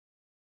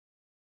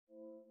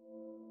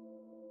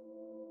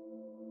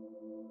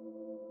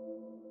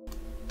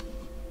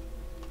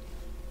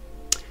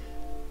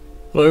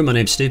Hello, my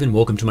name's Stephen.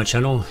 Welcome to my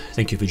channel.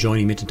 Thank you for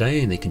joining me today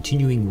in the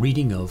continuing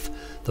reading of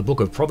the book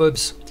of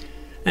Proverbs.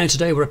 And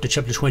today we're up to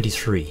chapter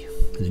 23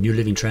 in the New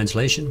Living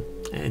Translation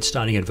and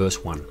starting at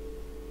verse 1.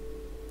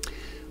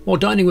 While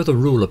dining with a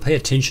ruler, pay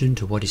attention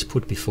to what is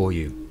put before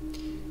you.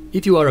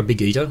 If you are a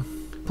big eater,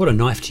 put a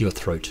knife to your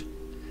throat.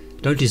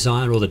 Don't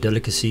desire all the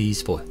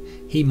delicacies, for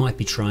he might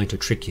be trying to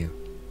trick you.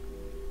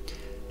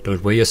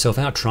 Don't wear yourself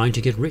out trying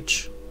to get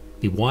rich.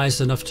 Be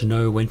wise enough to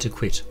know when to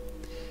quit.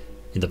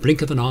 In the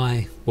blink of an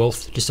eye,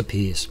 wealth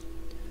disappears,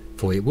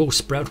 for it will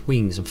sprout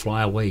wings and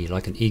fly away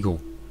like an eagle.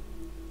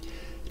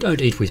 Don't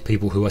eat with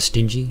people who are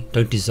stingy.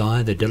 Don't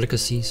desire their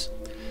delicacies.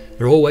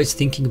 They're always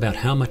thinking about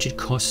how much it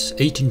costs.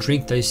 Eat and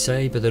drink, they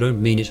say, but they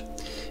don't mean it.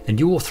 And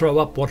you will throw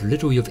up what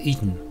little you've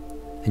eaten,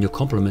 and your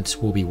compliments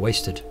will be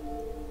wasted.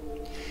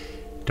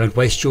 Don't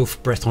waste your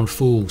breath on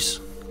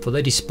fools, for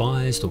they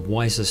despise the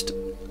wisest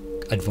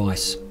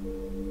advice.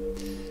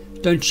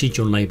 Don't cheat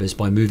your neighbours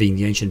by moving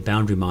the ancient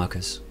boundary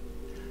markers.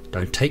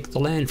 Don't take the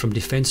land from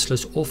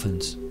defenceless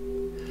orphans,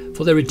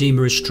 for their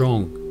Redeemer is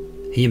strong.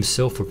 He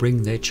himself will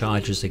bring their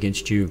charges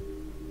against you.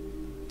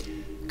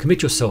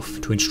 Commit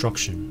yourself to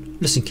instruction.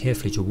 Listen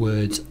carefully to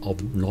words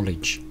of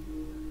knowledge.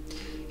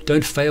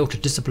 Don't fail to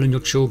discipline your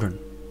children.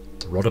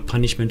 The rod of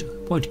punishment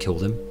won't kill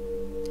them.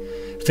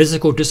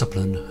 Physical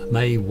discipline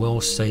may well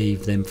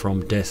save them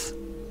from death.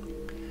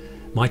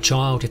 My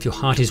child, if your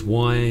heart is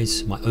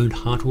wise, my own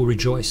heart will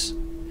rejoice.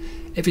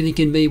 Everything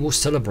in me will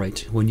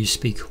celebrate when you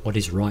speak what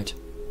is right.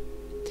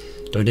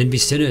 Don't envy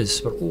sinners,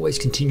 but always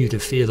continue to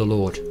fear the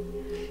Lord.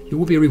 You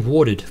will be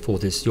rewarded for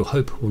this. Your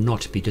hope will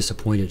not be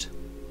disappointed.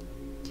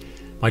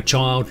 My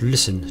child,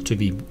 listen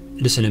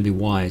and be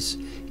wise.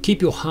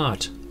 Keep your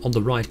heart on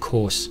the right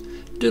course.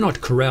 Do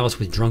not carouse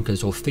with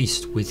drunkards or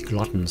feast with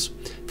gluttons,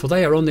 for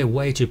they are on their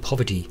way to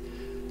poverty,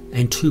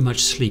 and too much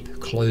sleep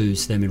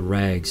clothes them in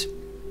rags.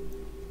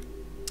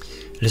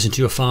 Listen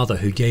to your father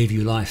who gave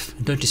you life,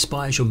 and don't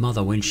despise your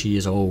mother when she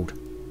is old.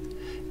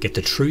 Get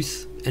the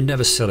truth and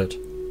never sell it.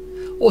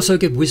 Also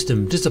get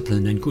wisdom,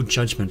 discipline, and good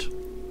judgment.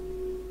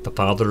 The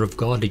father of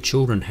godly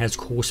children has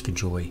cause for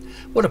joy.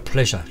 What a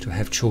pleasure to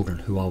have children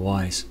who are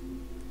wise.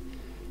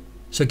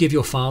 So give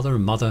your father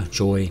and mother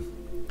joy.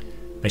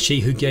 May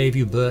she who gave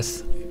you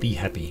birth be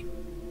happy.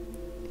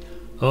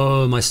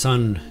 Oh, my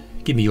son,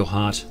 give me your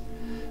heart.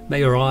 May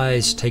your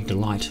eyes take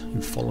delight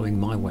in following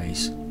my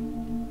ways.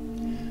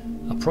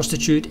 A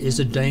prostitute is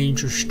a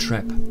dangerous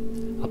trap.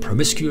 A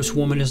promiscuous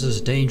woman is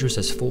as dangerous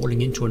as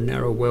falling into a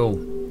narrow well.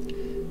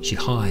 She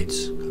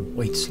hides and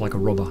waits like a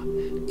robber,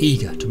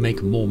 eager to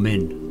make more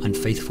men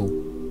unfaithful.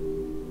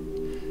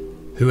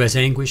 Who has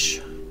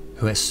anguish,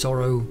 who has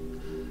sorrow,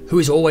 who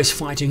is always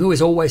fighting, who is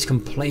always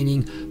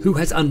complaining, who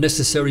has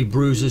unnecessary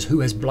bruises, who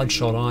has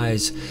bloodshot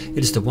eyes? It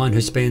is the one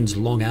who spends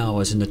long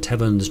hours in the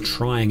taverns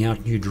trying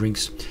out new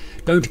drinks.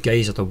 Don't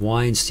gaze at the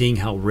wine, seeing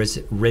how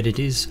red it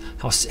is,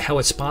 how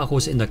it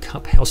sparkles in the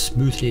cup, how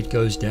smoothly it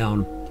goes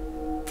down.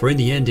 For in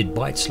the end it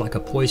bites like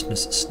a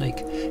poisonous snake,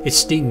 it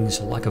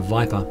stings like a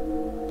viper.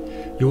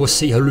 You will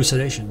see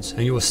hallucinations,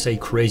 and you will say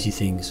crazy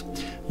things.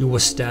 You will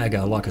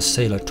stagger like a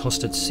sailor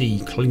tossed at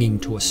sea, clinging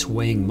to a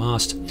swaying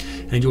mast,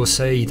 and you will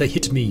say, "They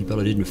hit me, but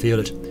I didn't feel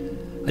it.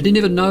 I didn't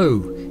even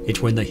know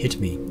it when they hit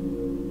me.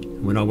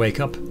 And when I wake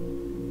up,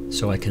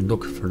 so I can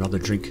look for another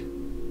drink."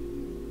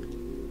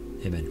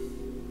 Amen.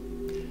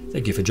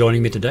 Thank you for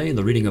joining me today in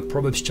the reading of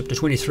Proverbs chapter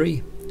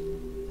 23,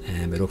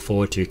 and we look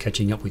forward to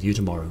catching up with you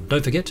tomorrow.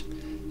 Don't forget,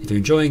 if you're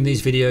enjoying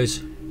these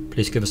videos,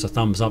 please give us a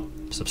thumbs up,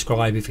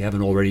 subscribe if you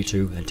haven't already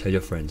and tell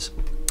your friends.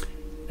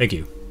 Thank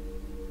you.